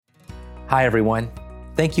Hi, everyone.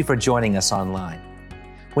 Thank you for joining us online.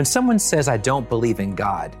 When someone says, "I don't believe in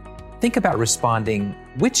God," think about responding,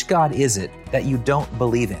 which God is it that you don't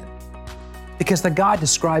believe in? Because the God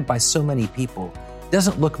described by so many people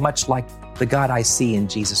doesn't look much like the God I see in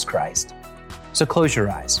Jesus Christ. So close your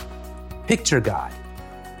eyes. Picture God.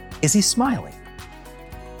 Is He smiling?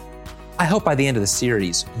 I hope by the end of the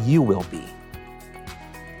series, you will be.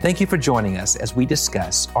 Thank you for joining us as we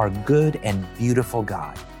discuss our good and beautiful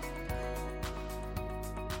God.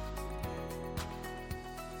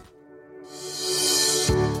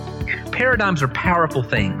 Paradigms are powerful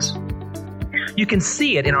things. You can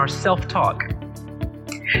see it in our self-talk.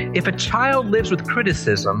 If a child lives with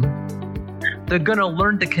criticism, they're going to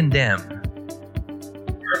learn to condemn.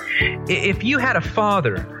 If you had a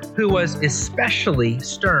father who was especially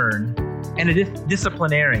stern and a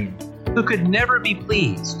disciplinarian, who could never be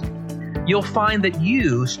pleased, you'll find that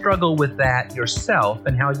you struggle with that yourself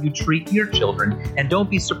and how you treat your children. And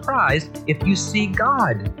don't be surprised if you see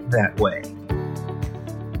God that way.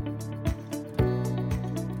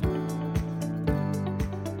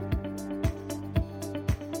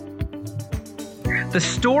 The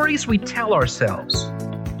stories we tell ourselves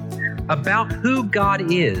about who God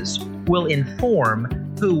is will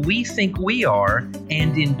inform who we think we are,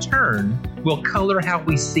 and in turn will color how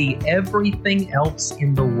we see everything else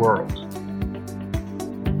in the world.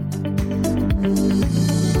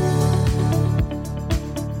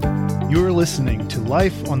 You're listening to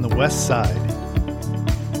Life on the West Side.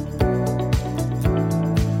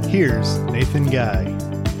 Here's Nathan Guy.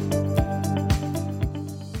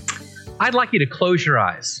 I'd like you to close your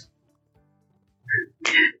eyes.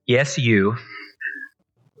 Yes, you.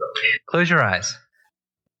 Close your eyes.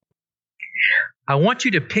 I want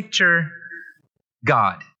you to picture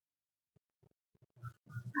God.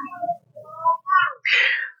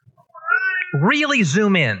 Really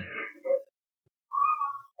zoom in.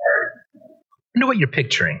 I know what you're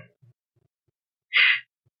picturing.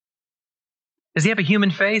 Does He have a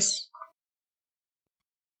human face?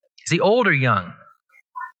 Is He old or young?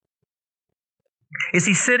 Is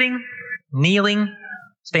He sitting, kneeling,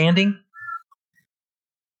 standing?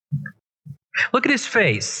 Look at His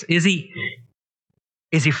face. Is he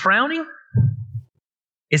frowning?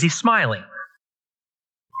 Is He smiling?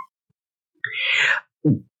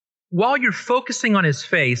 While you're focusing on His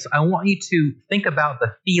face, I want you to think about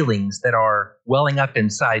the feelings that are welling up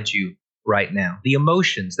inside you right now, the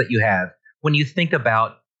emotions that you have when you think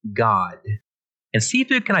about God, and see if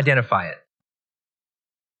you can identify it.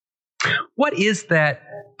 What is that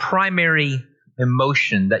primary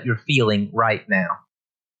emotion that you're feeling right now?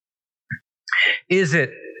 Is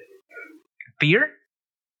it fear?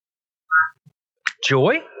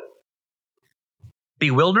 Joy?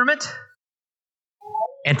 Bewilderment?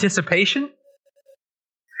 Anticipation?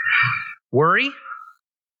 Worry?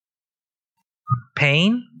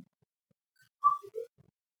 Pain?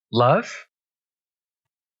 Love?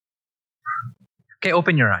 Okay,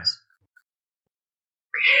 open your eyes.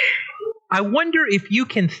 I wonder if you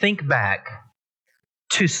can think back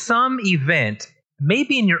to some event,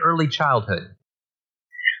 maybe in your early childhood,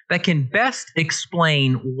 that can best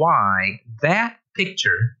explain why that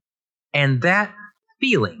picture and that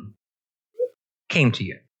feeling came to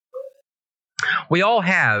you. We all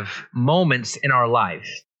have moments in our life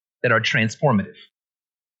that are transformative.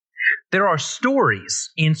 There are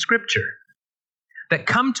stories in Scripture that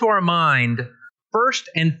come to our mind first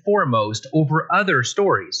and foremost over other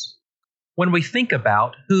stories when we think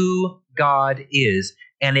about who God is,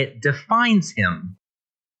 and it defines Him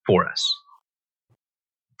for us.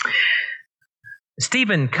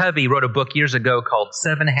 Stephen Covey wrote a book years ago called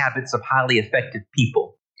 7 Habits of Highly Effective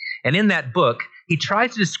People. And in that book, he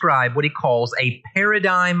tries to describe what he calls a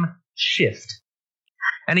paradigm shift.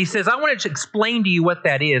 And he says, I wanted to explain to you what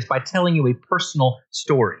that is by telling you a personal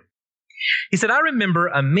story. He said, I remember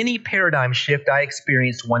a mini paradigm shift I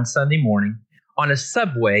experienced one Sunday morning on a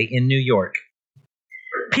subway in New York.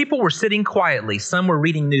 People were sitting quietly. Some were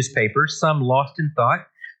reading newspapers, some lost in thought,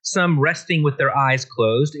 some resting with their eyes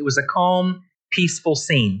closed. It was a calm, peaceful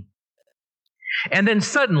scene. And then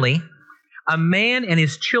suddenly, a man and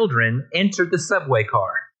his children entered the subway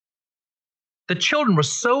car. The children were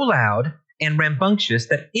so loud and rambunctious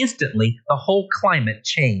that instantly the whole climate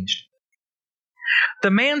changed.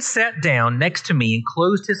 The man sat down next to me and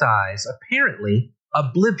closed his eyes, apparently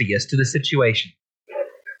oblivious to the situation.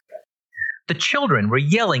 The children were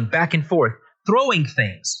yelling back and forth, throwing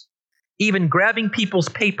things, even grabbing people's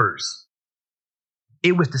papers.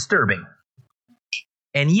 It was disturbing.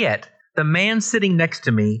 And yet, the man sitting next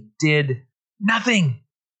to me did nothing.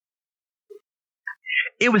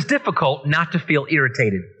 It was difficult not to feel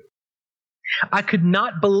irritated. I could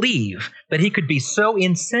not believe that he could be so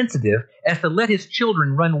insensitive as to let his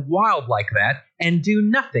children run wild like that and do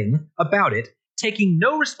nothing about it, taking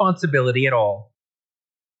no responsibility at all.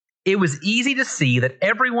 It was easy to see that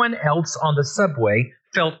everyone else on the subway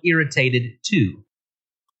felt irritated too.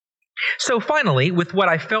 So finally, with what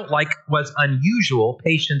I felt like was unusual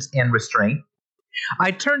patience and restraint,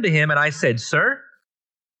 I turned to him and I said, "Sir,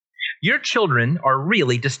 your children are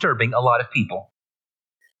really disturbing a lot of people.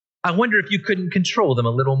 I wonder if you couldn't control them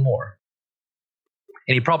a little more."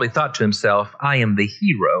 And he probably thought to himself, I am the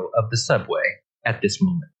hero of the subway at this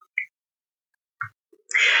moment.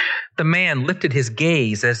 The man lifted his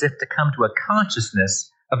gaze as if to come to a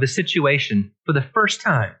consciousness of the situation for the first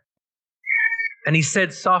time. And he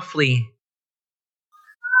said softly,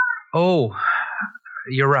 "Oh,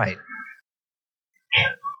 you're right.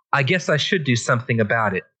 I guess I should do something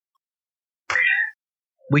about it.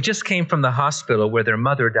 We just came from the hospital where their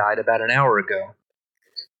mother died about an hour ago.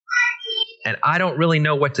 And I don't really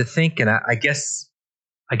know what to think, and I guess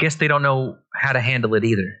they don't know how to handle it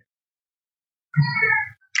either."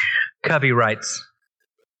 Covey writes,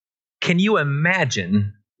 "Can you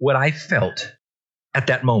imagine what I felt at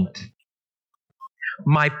that moment?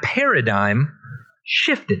 My paradigm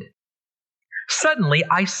shifted. Suddenly,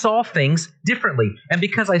 I saw things differently. And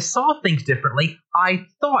because I saw things differently, I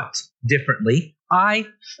thought differently. I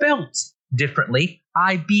felt differently.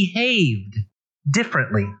 I behaved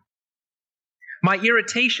differently. My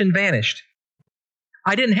irritation vanished.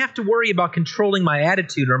 I didn't have to worry about controlling my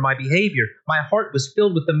attitude or my behavior. My heart was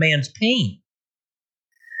filled with the man's pain.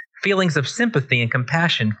 Feelings of sympathy and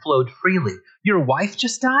compassion flowed freely. Your wife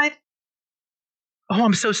just died? Oh,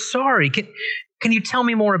 I'm so sorry. Can you tell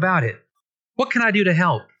me more about it? What can I do to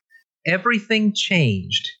help?" Everything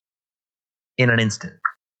changed in an instant.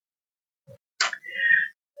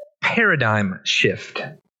 Paradigm shift.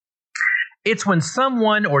 It's when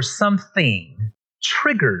someone or something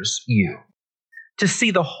triggers you to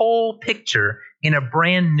see the whole picture in a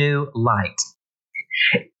brand new light.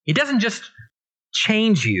 It doesn't just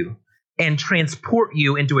change you and transport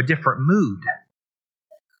you into a different mood,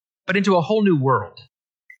 but into a whole new world.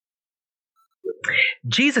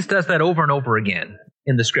 Jesus does that over and over again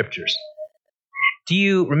in the scriptures. Do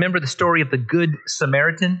you remember the story of the Good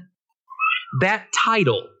Samaritan? That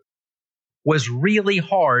title was really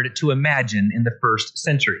hard to imagine in the first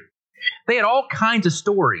century. They had all kinds of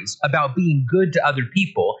stories about being good to other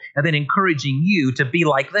people and then encouraging you to be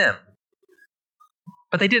like them.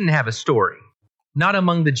 But they didn't have a story, not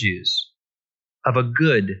among the Jews, of a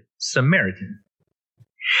good Samaritan.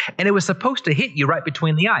 And it was supposed to hit you right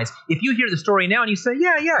between the eyes. If you hear the story now and you say,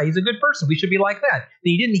 yeah, he's a good person, we should be like that,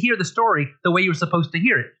 then you didn't hear the story the way you were supposed to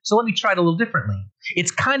hear it. So let me try it a little differently.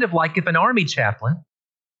 It's kind of like if an army chaplain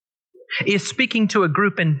is speaking to a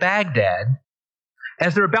group in Baghdad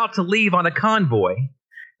as they're about to leave on a convoy,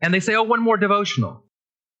 and they say, "Oh, one more devotional."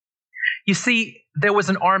 You see, there was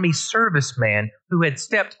an army serviceman who had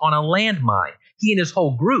stepped on a landmine, he and his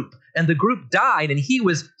whole group, and the group died, and he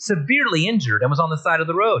was severely injured and was on the side of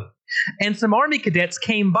the road. And some army cadets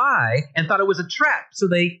came by and thought it was a trap, so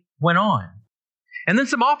they went on. And then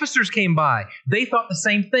some officers came by. They thought the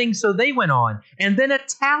same thing, so they went on. And then a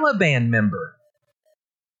Taliban member,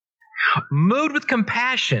 moved with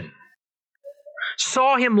compassion,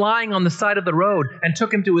 saw him lying on the side of the road and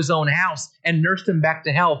took him to his own house and nursed him back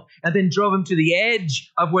to health, and then drove him to the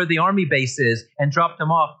edge of where the army base is and dropped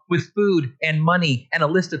him off with food and money and a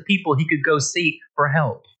list of people he could go see for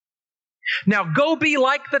help. Now go be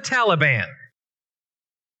like the Taliban.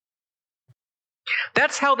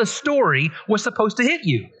 That's how the story was supposed to hit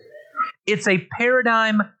you. It's a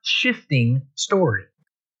paradigm shifting story.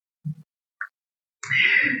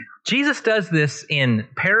 Jesus does this in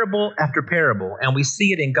parable after parable, and we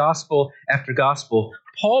see it in gospel after gospel.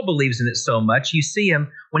 Paul believes in it so much. You see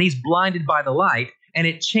him when he's blinded by the light, and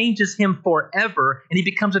it changes him forever, and he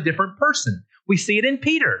becomes a different person. We see it in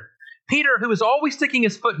Peter. Peter, who is always sticking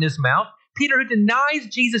his foot in his mouth. Peter, who denies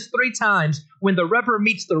Jesus 3 times when the rubber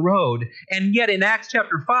meets the road. And yet in Acts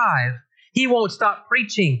chapter 5, he won't stop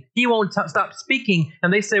preaching. He won't stop speaking.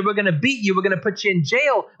 And they say, "We're going to beat you. We're going to put you in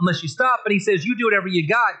jail unless you stop." And he says, "You do whatever you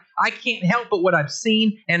got. I can't help but what I've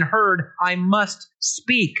seen and heard. I must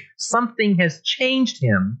speak." Something has changed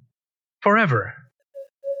him forever.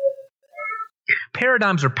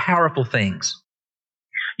 Paradigms are powerful things.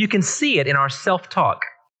 You can see it in our self-talk.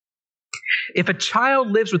 If a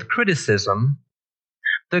child lives with criticism,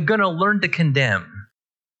 they're going to learn to condemn.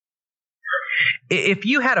 If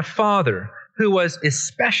you had a father who was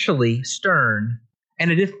especially stern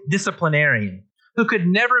and a disciplinarian, who could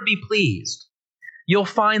never be pleased, you'll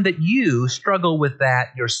find that you struggle with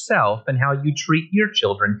that yourself and how you treat your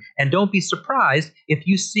children. And don't be surprised if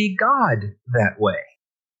you see God that way.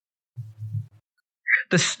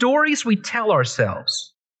 The stories we tell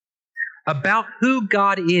ourselves about who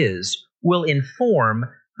God is will inform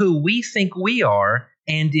who we think we are,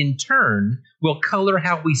 and in turn will color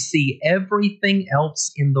how we see everything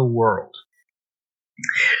else in the world.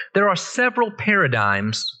 There are several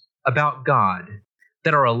paradigms about God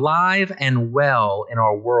that are alive and well in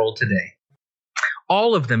our world today.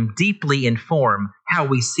 All of them deeply inform how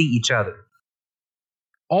we see each other.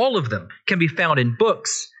 All of them can be found in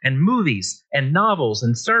books and movies and novels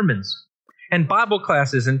and sermons and Bible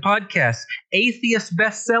classes and podcasts, atheist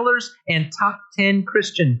bestsellers, and top 10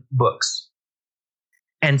 Christian books.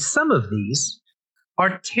 And some of these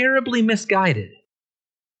are terribly misguided.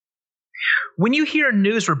 When you hear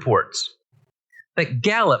news reports that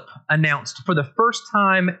Gallup announced for the first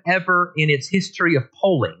time ever in its history of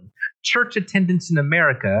polling, church attendance in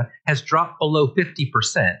America has dropped below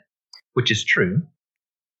 50%, which is true.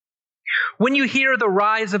 When you hear the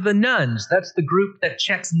rise of the nones, that's the group that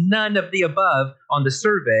checks none of the above on the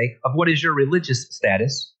survey of what is your religious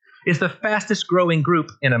status, is the fastest growing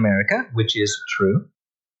group in America, which is true.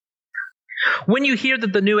 When you hear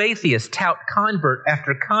that the new atheists tout convert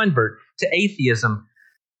after convert to atheism,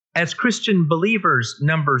 as Christian believers'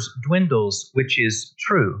 numbers dwindles, which is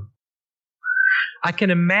true, I can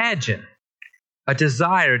imagine a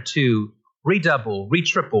desire to redouble,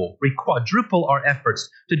 retriple, requadruple our efforts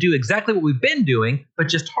to do exactly what we've been doing, but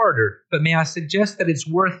just harder. But may I suggest that it's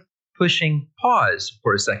worth pushing pause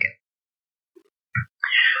for a second?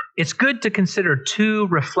 It's good to consider two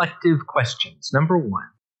reflective questions. Number one,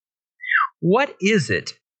 what is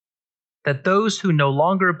it that those who no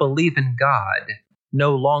longer believe in God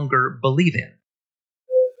no longer believe in?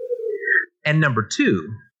 And number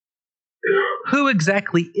two, who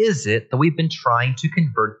exactly is it that we've been trying to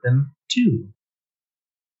convert them to?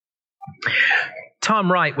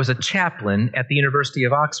 Tom Wright was a chaplain at the University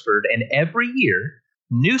of Oxford, and every year,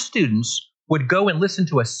 new students would go and listen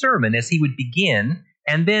to a sermon as he would begin,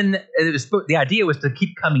 and then the idea was to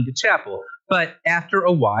keep coming to chapel. But after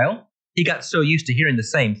a while, he got so used to hearing the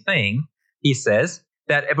same thing, he says,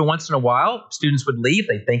 that every once in a while, students would leave,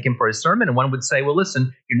 they'd thank him for his sermon, and one would say, well,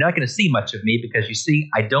 listen, you're not going to see much of me because you see,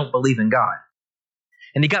 I don't believe in God.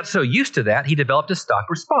 And he got so used to that, he developed a stock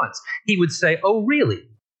response. He would say, oh, really?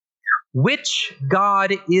 Which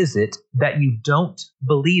God is it that you don't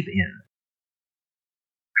believe in?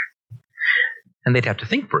 And they'd have to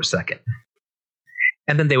think for a second.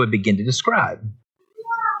 And then they would begin to describe.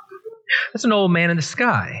 That's an old man in the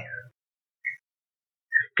sky.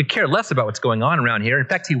 Could care less about what's going on around here. In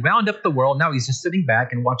fact, he wound up the world. Now he's just sitting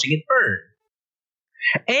back and watching it burn.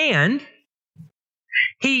 And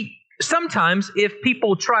sometimes, if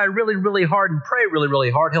people try really, really hard and pray really, really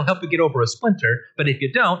hard, he'll help you get over a splinter. But if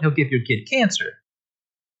you don't, he'll give your kid cancer.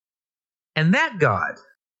 And that God's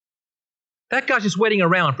just waiting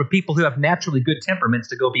around for people who have naturally good temperaments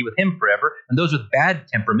to go be with him forever, and those with bad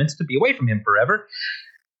temperaments to be away from him forever.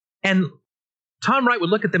 And Tom Wright would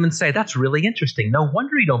look at them and say, that's really interesting. No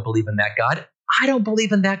wonder you don't believe in that God. I don't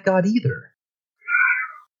believe in that God either.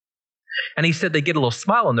 And he said they get a little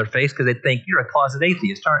smile on their face because they think, you're a closet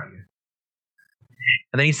atheist, aren't you?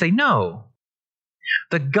 And then he'd say, no.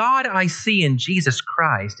 The God I see in Jesus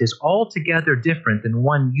Christ is altogether different than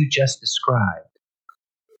one you just described.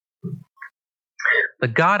 The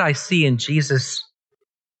God I see in Jesus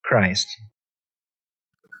Christ.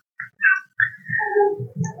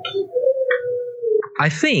 I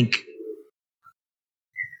think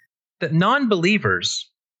that non-believers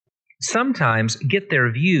sometimes get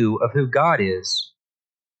their view of who God is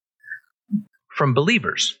from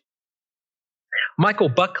believers. Michael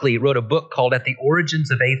Buckley wrote a book called At the Origins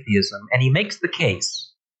of Atheism, and he makes the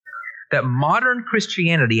case that modern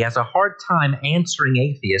Christianity has a hard time answering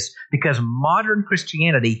atheists because modern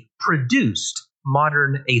Christianity produced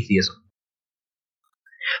modern atheism.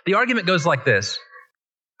 The argument goes like this.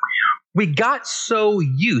 We got so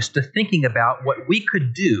used to thinking about what we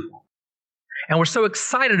could do, and we're so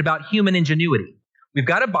excited about human ingenuity. We've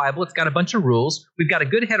got a Bible, it's got a bunch of rules, we've got a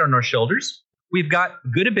good head on our shoulders, we've got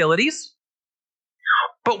good abilities,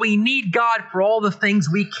 but we need God for all the things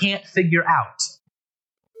we can't figure out.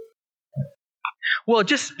 Well, it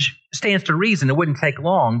just stands to reason it wouldn't take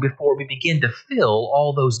long before we begin to fill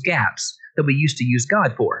all those gaps that we used to use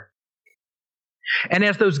God for. And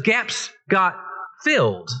as those gaps got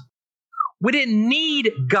filled, we didn't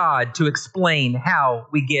need God to explain how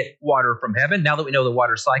we get water from heaven, now that we know the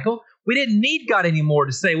water cycle. We didn't need God anymore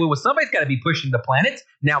to say, well, somebody's got to be pushing the planets.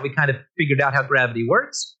 Now we kind of figured out how gravity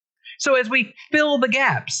works. So as we fill the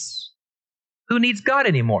gaps, who needs God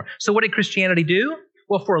anymore? So what did Christianity do?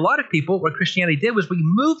 Well, for a lot of people, what Christianity did was we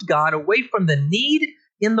moved God away from the need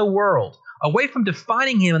in the world, away from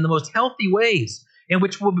defining him in the most healthy ways, in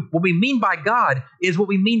which what we mean by God is what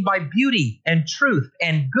we mean by beauty and truth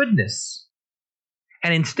and goodness.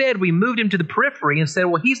 And instead, we moved him to the periphery and said,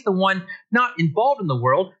 well, he's the one not involved in the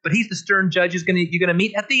world, but he's the stern judge you're going to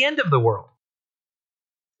meet at the end of the world.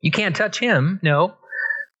 You can't touch him, no.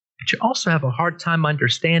 But you also have a hard time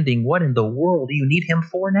understanding what in the world do you need him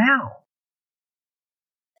for now.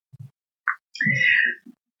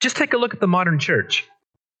 Just take a look at the modern church.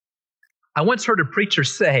 I once heard a preacher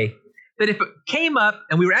say that if it came up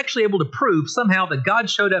and we were actually able to prove somehow that God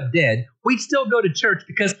showed up dead, we'd still go to church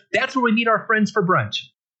because that's where we meet our friends for brunch.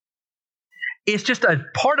 It's just a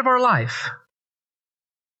part of our life.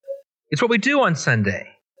 It's what we do on Sunday.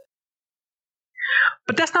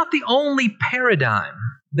 But that's not the only paradigm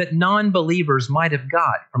that non-believers might have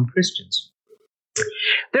got from Christians.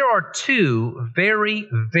 There are two very,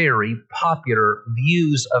 very popular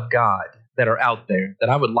views of God that are out there that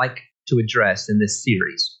I would like to address in this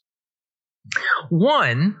series.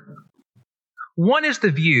 One is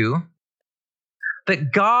the view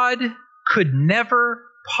that God could never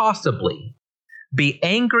possibly be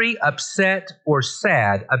angry, upset, or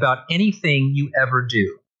sad about anything you ever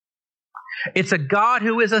do. It's a God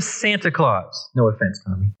who is a Santa Claus. No offense,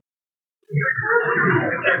 Tommy.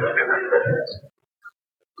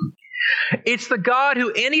 It's the God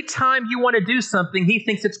who anytime you want to do something, he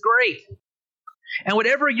thinks it's great. And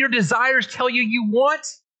whatever your desires tell you want,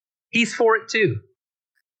 he's for it too.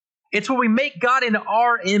 It's when we make God in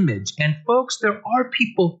our image. And folks, there are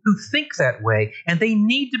people who think that way, and they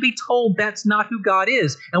need to be told that's not who God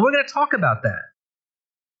is. And we're going to talk about that.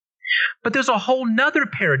 But there's a whole nother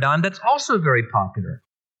paradigm that's also very popular,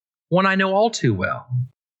 one I know all too well.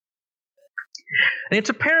 And it's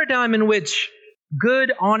a paradigm in which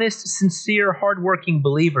good, honest, sincere, hardworking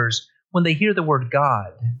believers, when they hear the word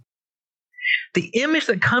God, the image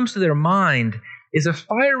that comes to their mind is a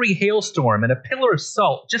fiery hailstorm and a pillar of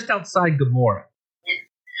salt just outside Gomorrah.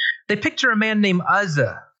 They picture a man named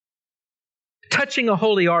Uzzah touching a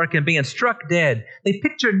holy ark and being struck dead. They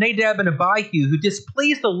picture Nadab and Abihu, who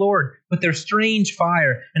displeased the Lord with their strange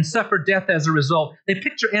fire and suffered death as a result. They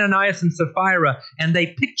picture Ananias and Sapphira, and they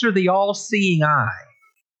picture the all-seeing eye.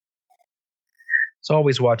 It's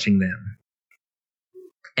always watching them.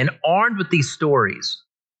 And armed with these stories,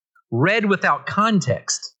 read without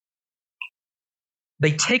context,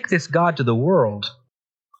 they take this God to the world.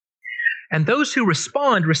 And those who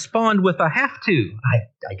respond with a have to.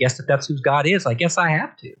 I guess if that's who God is, I guess I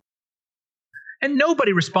have to. And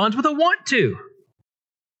nobody responds with a want to.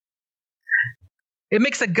 It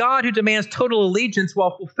makes a God who demands total allegiance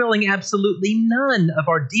while fulfilling absolutely none of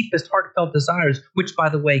our deepest heartfelt desires, which, by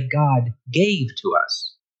the way, God gave to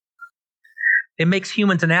us. It makes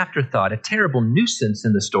humans an afterthought, a terrible nuisance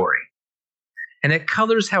in the story. And it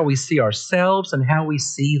colors how we see ourselves and how we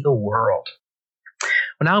see the world.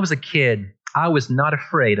 When I was a kid, I was not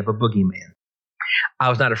afraid of a boogeyman. I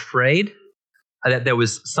was not afraid that there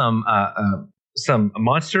was some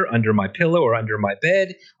monster under my pillow or under my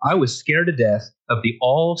bed. I was scared to death of the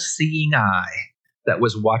all-seeing eye that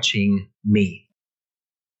was watching me.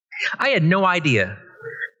 I had no idea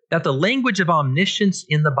that the language of omniscience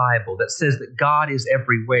in the Bible that says that God is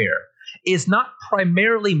everywhere is not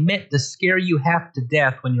primarily meant to scare you half to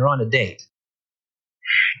death when you're on a date.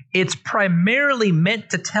 It's primarily meant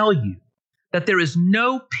to tell you that there is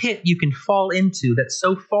no pit you can fall into that's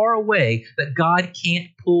so far away that God can't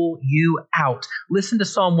pull you out. Listen to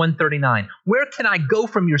Psalm 139. Where can I go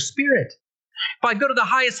from your spirit? If I go to the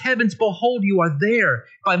highest heavens, behold, you are there.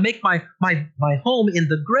 If I make my home in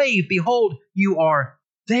the grave, behold, you are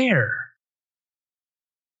there.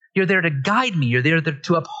 You're there to guide me. You're there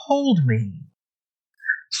to uphold me.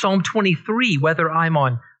 Psalm 23, whether I'm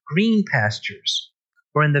on green pastures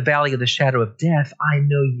or in the valley of the shadow of death, I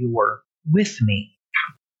know you are with me.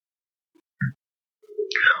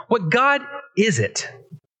 What God is it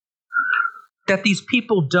that these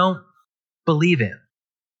people don't believe in?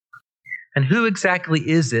 And who exactly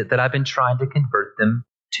is it that I've been trying to convert them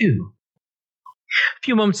to? A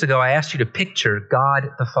few moments ago, I asked you to picture God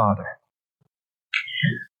the Father.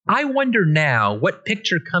 I wonder now what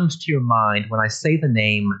picture comes to your mind when I say the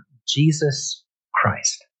name Jesus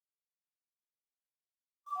Christ.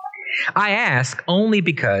 I ask only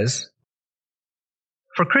because,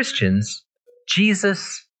 for Christians,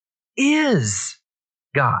 Jesus is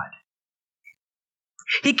God.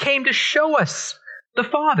 He came to show us the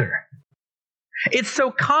Father. It's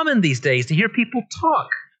so common these days to hear people talk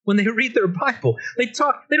when they read their Bible. They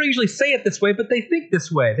don't usually say it this way, but they think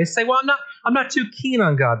this way. They say, well, I'm not too keen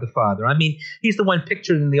on God the Father. I mean, he's the one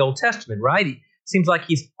pictured in the Old Testament, right? He seems like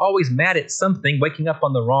he's always mad at something, waking up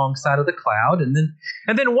on the wrong side of the cloud. And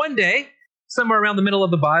then one day, somewhere around the middle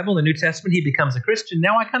of the Bible, in the New Testament, he becomes a Christian.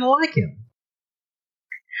 Now I kind of like him.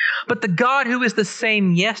 But the God who is the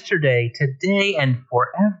same yesterday, today, and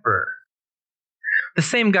forever, the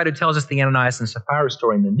same God who tells us the Ananias and Sapphira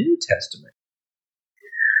story in the New Testament,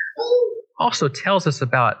 also tells us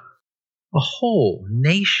about a whole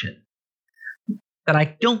nation that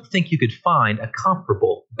I don't think you could find a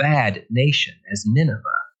comparable bad nation as Nineveh,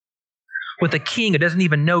 with a king who doesn't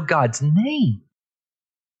even know God's name,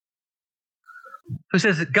 who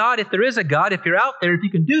says that God, if there is a God, if you're out there, if you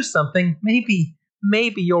can do something, maybe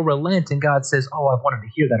you'll relent. And God says, oh, I've wanted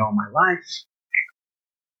to hear that all my life.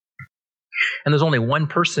 And there's only one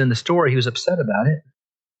person in the story who's upset about it,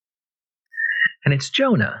 and it's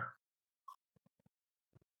Jonah.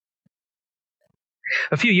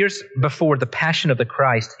 A few years before The Passion of the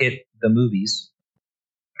Christ hit the movies,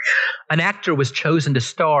 an actor was chosen to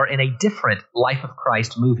star in a different Life of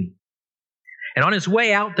Christ movie. And on his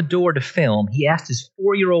way out the door to film, he asked his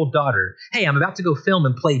 4-year-old daughter, hey, I'm about to go film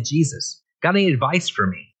and play Jesus. Got any advice for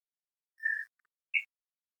me?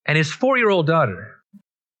 And his 4-year-old daughter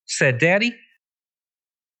said, Daddy,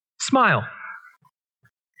 smile.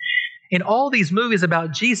 In all these movies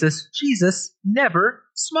about Jesus, Jesus never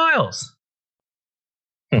smiles.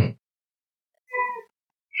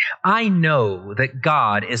 I know that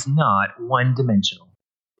God is not one-dimensional.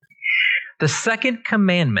 The second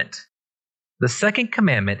commandment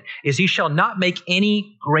is you shall not make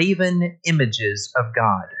any graven images of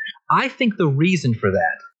God. I think the reason for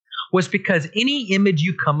that was because any image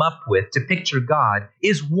you come up with to picture God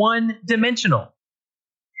is one-dimensional.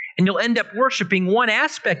 And you'll end up worshiping one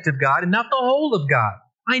aspect of God and not the whole of God.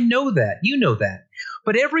 I know that. You know that.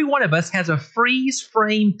 But every one of us has a freeze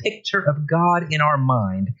frame picture of God in our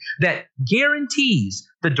mind that guarantees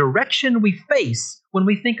the direction we face when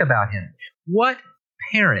we think about him. What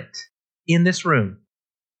parent in this room,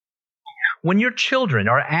 when your children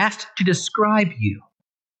are asked to describe you,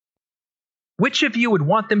 which of you would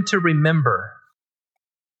want them to remember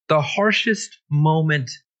the harshest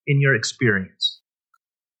moment in your experience?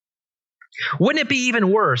 Wouldn't it be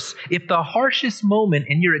even worse if the harshest moment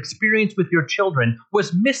in your experience with your children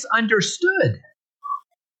was misunderstood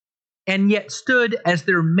and yet stood as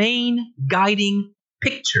their main guiding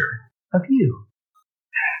picture of you?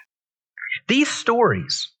 These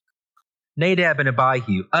stories, Nadab and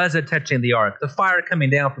Abihu, Uzzah touching the ark, the fire coming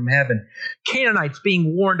down from heaven, Canaanites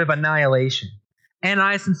being warned of annihilation,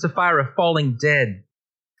 Ananias and Sapphira falling dead,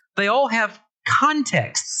 they all have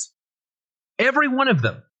contexts, every one of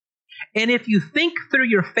them. And if you think through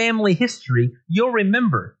your family history, you'll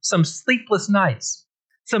remember some sleepless nights,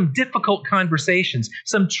 some difficult conversations,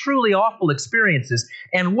 some truly awful experiences.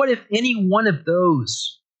 And what if any one of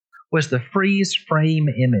those was the freeze frame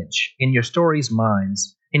image in your story's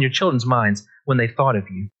minds, in your children's minds when they thought of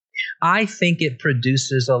you? I think it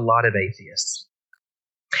produces a lot of atheists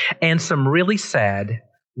and some really sad,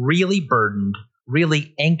 really burdened,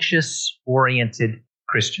 really anxious-oriented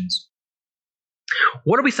Christians.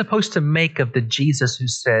 What are we supposed to make of the Jesus who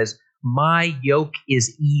says, my yoke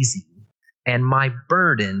is easy and my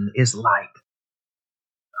burden is light?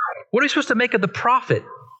 What are we supposed to make of the prophet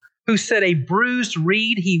who said, a bruised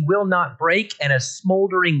reed he will not break and a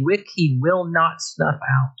smoldering wick he will not snuff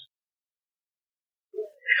out?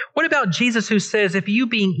 What about Jesus who says, if you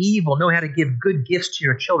being evil know how to give good gifts to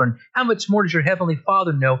your children, how much more does your heavenly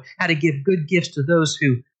Father know how to give good gifts to those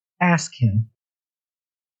who ask him?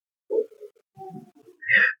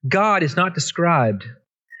 God is not described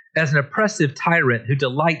as an oppressive tyrant who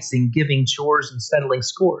delights in giving chores and settling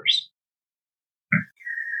scores.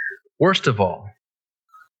 Worst of all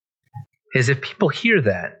is if people hear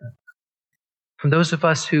that from those of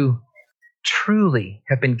us who truly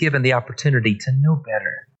have been given the opportunity to know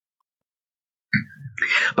better.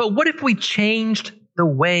 But what if we changed the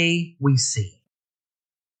way we see?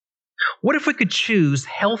 What if we could choose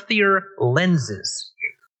healthier lenses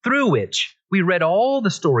through which we read all the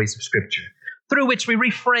stories of Scripture, through which we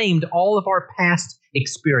reframed all of our past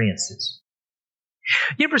experiences?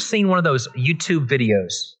 You ever seen one of those YouTube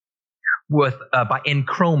videos with by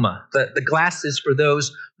Enchroma, the glasses for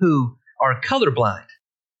those who are colorblind?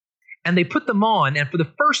 And they put them on, and for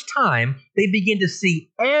the first time, they begin to see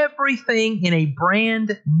everything in a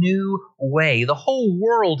brand new way. The whole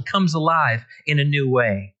world comes alive in a new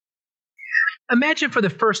way. Imagine for the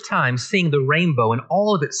first time seeing the rainbow in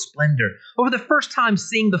all of its splendor, or for the first time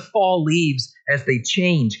seeing the fall leaves as they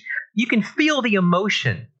change. you can feel the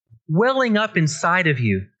emotion welling up inside of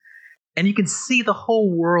you, and you can see the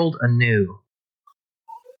whole world anew.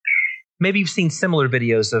 Maybe you've seen similar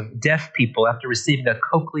videos of deaf people after receiving a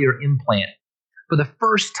cochlear implant for the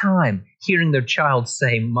first time hearing their child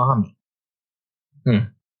say, "Mommy."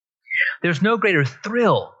 There's no greater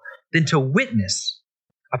thrill than to witness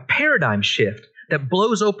a paradigm shift that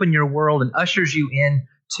blows open your world and ushers you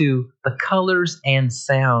into the colors and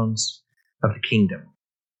sounds of the kingdom.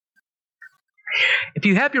 If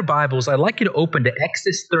you have your Bibles, I'd like you to open to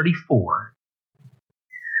Exodus 34.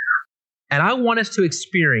 And I want us to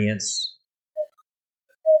experience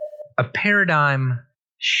a paradigm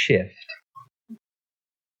shift.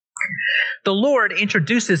 The Lord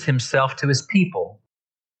introduces himself to his people.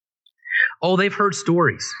 Oh, they've heard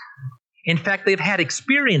stories. In fact, they've had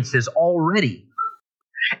experiences already.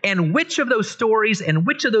 And which of those stories and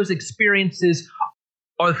which of those experiences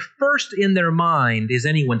are first in their mind is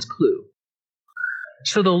anyone's clue.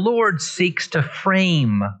 So the Lord seeks to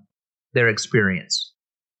frame their experience.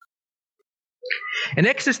 In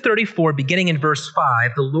Exodus 34, beginning in verse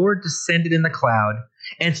 5, the Lord descended in the cloud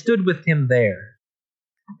and stood with him there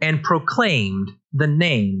and proclaimed the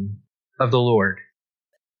name of the Lord.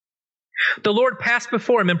 The Lord passed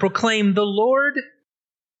before him and proclaimed, the Lord,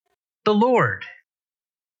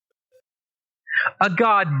 a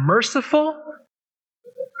God merciful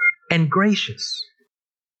and gracious,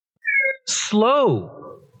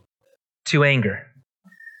 slow to anger,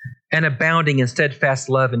 and abounding in steadfast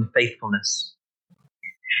love and faithfulness,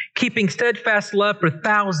 keeping steadfast love for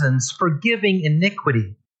thousands, forgiving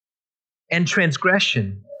iniquity and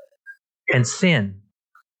transgression and sin,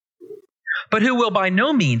 but who will by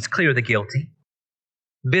no means clear the guilty,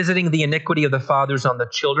 visiting the iniquity of the fathers on the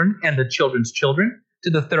children and the children's children to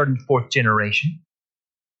the third and fourth generation.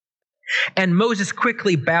 And Moses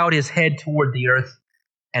quickly bowed his head toward the earth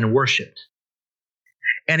and worshipped.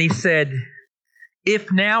 And he said,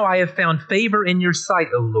 if now I have found favor in your sight,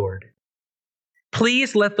 O Lord,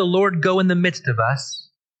 please let the Lord go in the midst of us,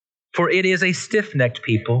 for it is a stiff-necked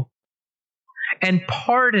people, and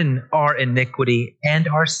pardon our iniquity and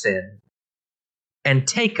our sin, and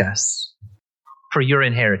take us for your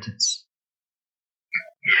inheritance.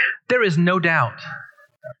 There is no doubt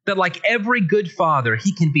that like every good father,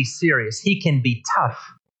 he can be serious. He can be tough.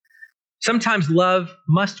 Sometimes love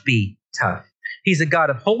must be tough. He's a God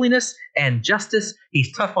of holiness and justice.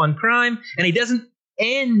 He's tough on crime, and he doesn't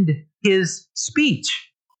end his speech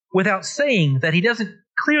without saying that he doesn't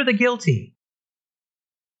clear the guilty.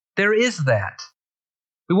 There is that.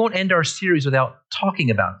 We won't end our series without talking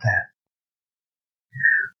about that.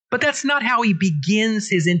 But that's not how he begins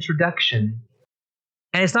his introduction.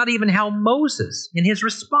 And it's not even how Moses, in his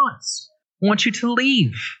response, wants you to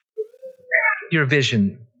leave your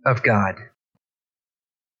vision of God.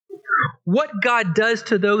 What God does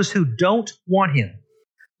to those who don't want him,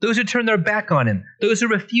 those who turn their back on him, those who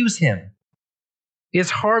refuse him,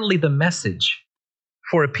 is hardly the message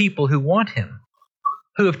for a people who want him,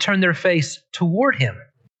 who have turned their face toward him,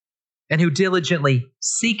 and who diligently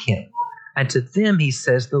seek him. And to them he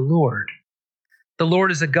says, the Lord. The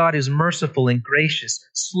Lord is a God who is merciful and gracious,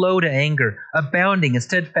 slow to anger, abounding in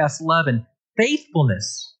steadfast love and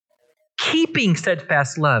faithfulness, keeping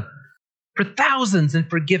steadfast love for thousands and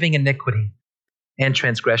forgiving iniquity and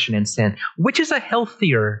transgression and sin. Which is a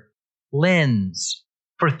healthier lens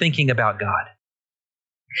for thinking about God?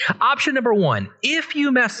 Option number one, if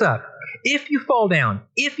you mess up, if you fall down,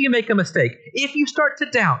 if you make a mistake, if you start to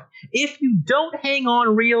doubt, if you don't hang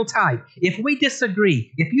on real tight, if we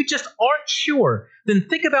disagree, if you just aren't sure, then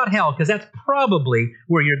think about hell, because that's probably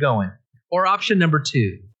where you're going. Or option number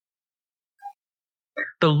two,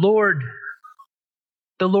 the Lord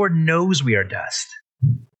knows we are dust.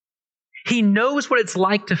 He knows what it's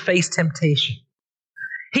like to face temptation.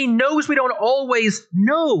 He knows we don't always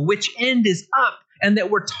know which end is up and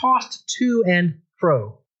that we're tossed to and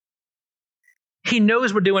fro. He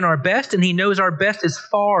knows we're doing our best, and he knows our best is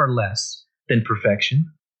far less than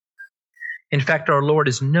perfection. In fact, our Lord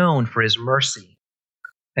is known for his mercy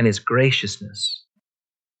and his graciousness.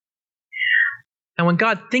 And when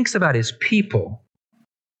God thinks about his people,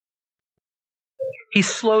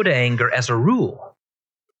 he's slow to anger as a rule.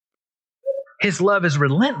 His love is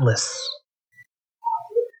relentless,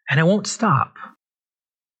 and it won't stop.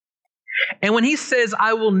 And when he says,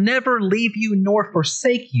 I will never leave you nor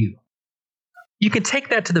forsake you, you can take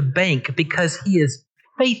that to the bank because he is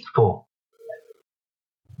faithful.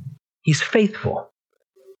 He's faithful.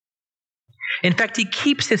 In fact, he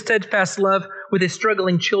keeps his steadfast love with his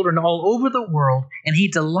struggling children all over the world, and he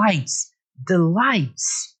delights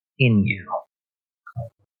in you.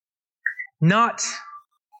 Not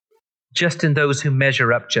just in those who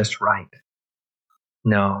measure up just right.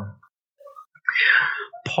 No.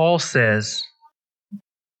 Paul says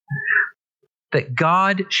that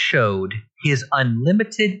God showed his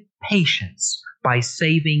unlimited patience by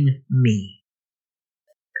saving me.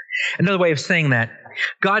 Another way of saying that,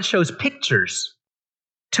 God shows pictures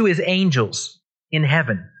to his angels in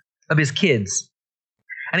heaven of his kids.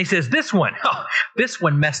 And he says, this one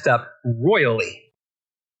messed up royally.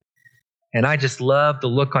 And I just love the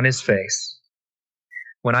look on his face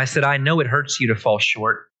when I said, I know it hurts you to fall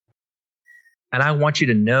short. And I want you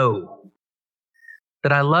to know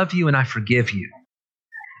that I love you and I forgive you.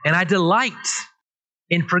 And I delight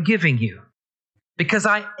in forgiving you because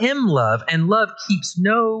I am love, and love keeps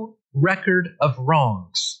no record of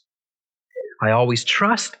wrongs. I always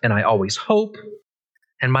trust and I always hope,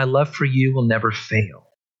 and my love for you will never fail.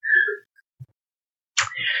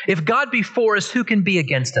 If God be for us, who can be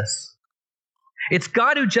against us? It's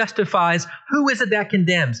God who justifies. Who is it that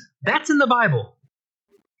condemns? That's in the Bible.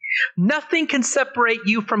 Nothing can separate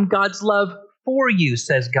you from God's love for you,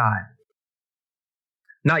 says God.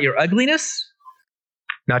 Not your ugliness,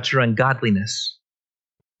 not your ungodliness,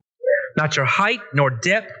 not your height nor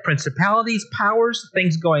depth, principalities, powers,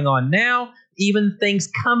 things going on now, even things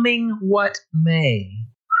coming what may.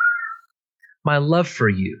 My love for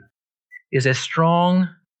you is as strong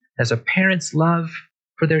as a parent's love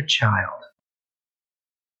for their child.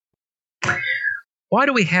 Why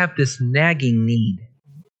do we have this nagging need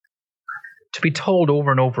to be told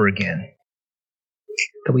over and over again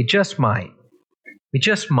that we just might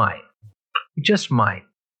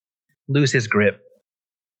lose his grip?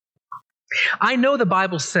 I know the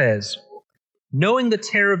Bible says, knowing the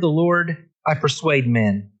terror of the Lord, I persuade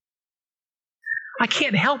men. I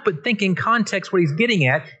can't help but think in context what he's getting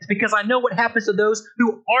at is because I know what happens to those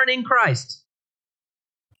who aren't in Christ.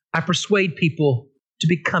 I persuade people to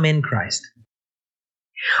become in Christ.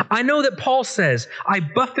 I know that Paul says, I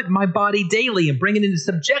buffet my body daily and bring it into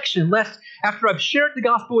subjection, lest after I've shared the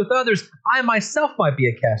gospel with others, I myself might be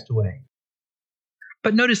a castaway.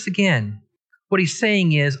 But notice again, what he's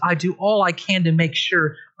saying is, I do all I can to make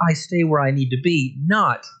sure I stay where I need to be,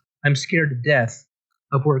 not I'm scared to death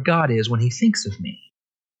of where God is when he thinks of me.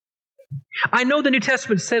 I know the New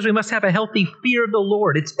Testament says we must have a healthy fear of the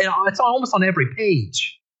Lord. It's almost on every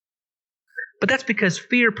page. But that's because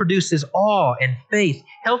fear produces awe and faith.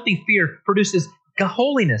 Healthy fear produces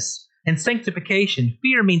holiness and sanctification.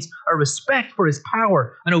 Fear means a respect for his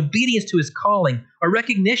power, an obedience to his calling, a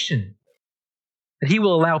recognition that he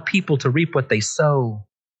will allow people to reap what they sow.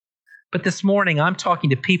 But this morning, I'm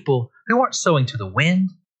talking to people who aren't sowing to the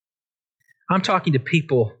wind. I'm talking to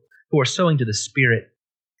people who are sowing to the Spirit.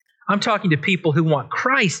 I'm talking to people who want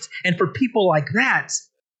Christ. And for people like that,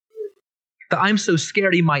 the I'm so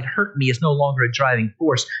scared he might hurt me is no longer a driving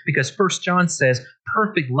force, because 1 John says,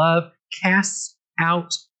 perfect love casts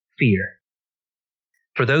out fear.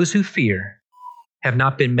 For those who fear have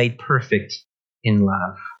not been made perfect in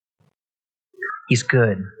love. He's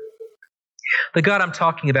good. The God I'm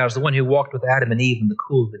talking about is the one who walked with Adam and Eve in the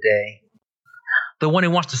cool of the day. The one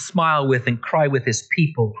who wants to smile with and cry with his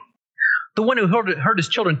people. The one who heard his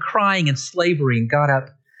children crying in slavery and got up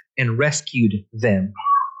and rescued them.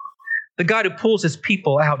 The God who pulls his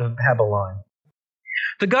people out of Babylon.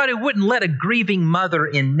 The God who wouldn't let a grieving mother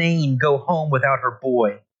in Nain go home without her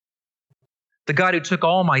boy. The God who took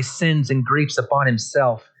all my sins and griefs upon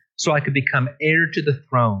himself so I could become heir to the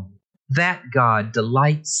throne. That God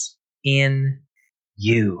delights in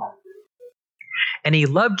you. And he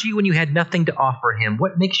loved you when you had nothing to offer him.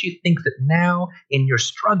 What makes you think that now in your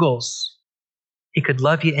struggles, he could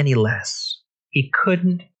love you any less? He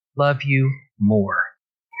couldn't love you more.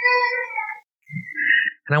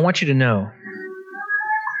 And I want you to know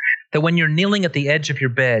that when you're kneeling at the edge of your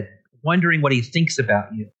bed, wondering what he thinks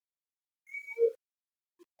about you,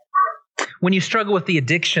 when you struggle with the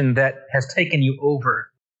addiction that has taken you over,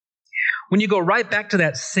 when you go right back to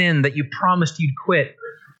that sin that you promised you'd quit,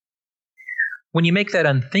 when you make that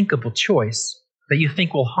unthinkable choice that you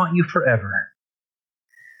think will haunt you forever,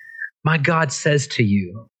 my God says to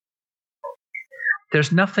you,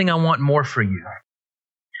 there's nothing I want more for you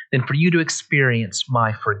than for you to experience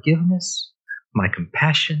my forgiveness, my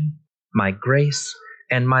compassion, my grace,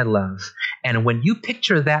 and my love. And when you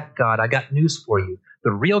picture that God, I got news for you.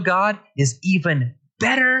 The real God is even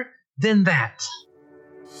better than that.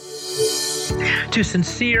 To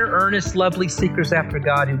sincere, earnest, lovely seekers after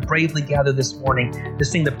God who bravely gather this morning to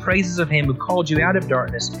sing the praises of him who called you out of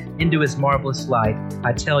darkness into his marvelous light,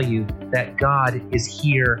 I tell you that God is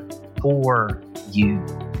here for you.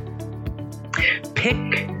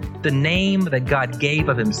 Pick the name that God gave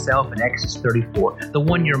of himself in Exodus 34, the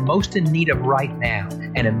one you're most in need of right now,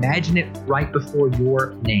 and imagine it right before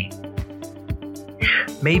your name.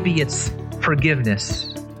 Maybe it's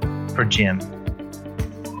forgiveness for Jim.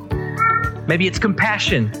 Maybe it's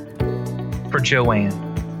compassion for Joanne.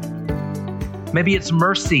 Maybe it's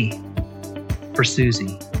mercy for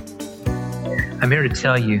Susie. I'm here to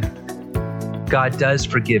tell you, God does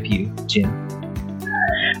forgive you, Jim.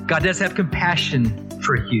 God does have compassion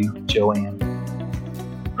for you, Joanne.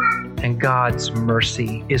 And God's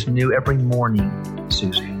mercy is new every morning,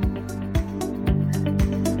 Susie.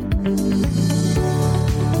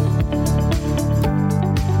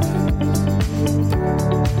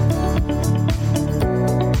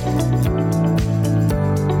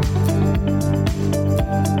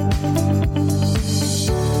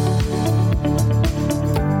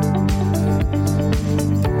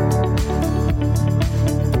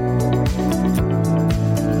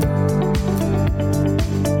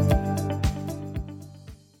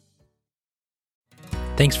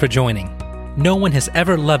 Thanks for joining. No one has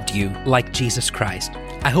ever loved you like Jesus Christ.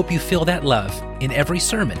 I hope you feel that love in every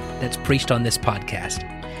sermon that's preached on this podcast.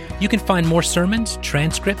 You can find more sermons,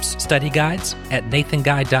 transcripts, study guides at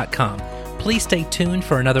nathanguy.com. Please stay tuned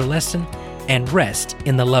for another lesson and rest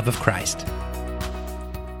in the love of Christ.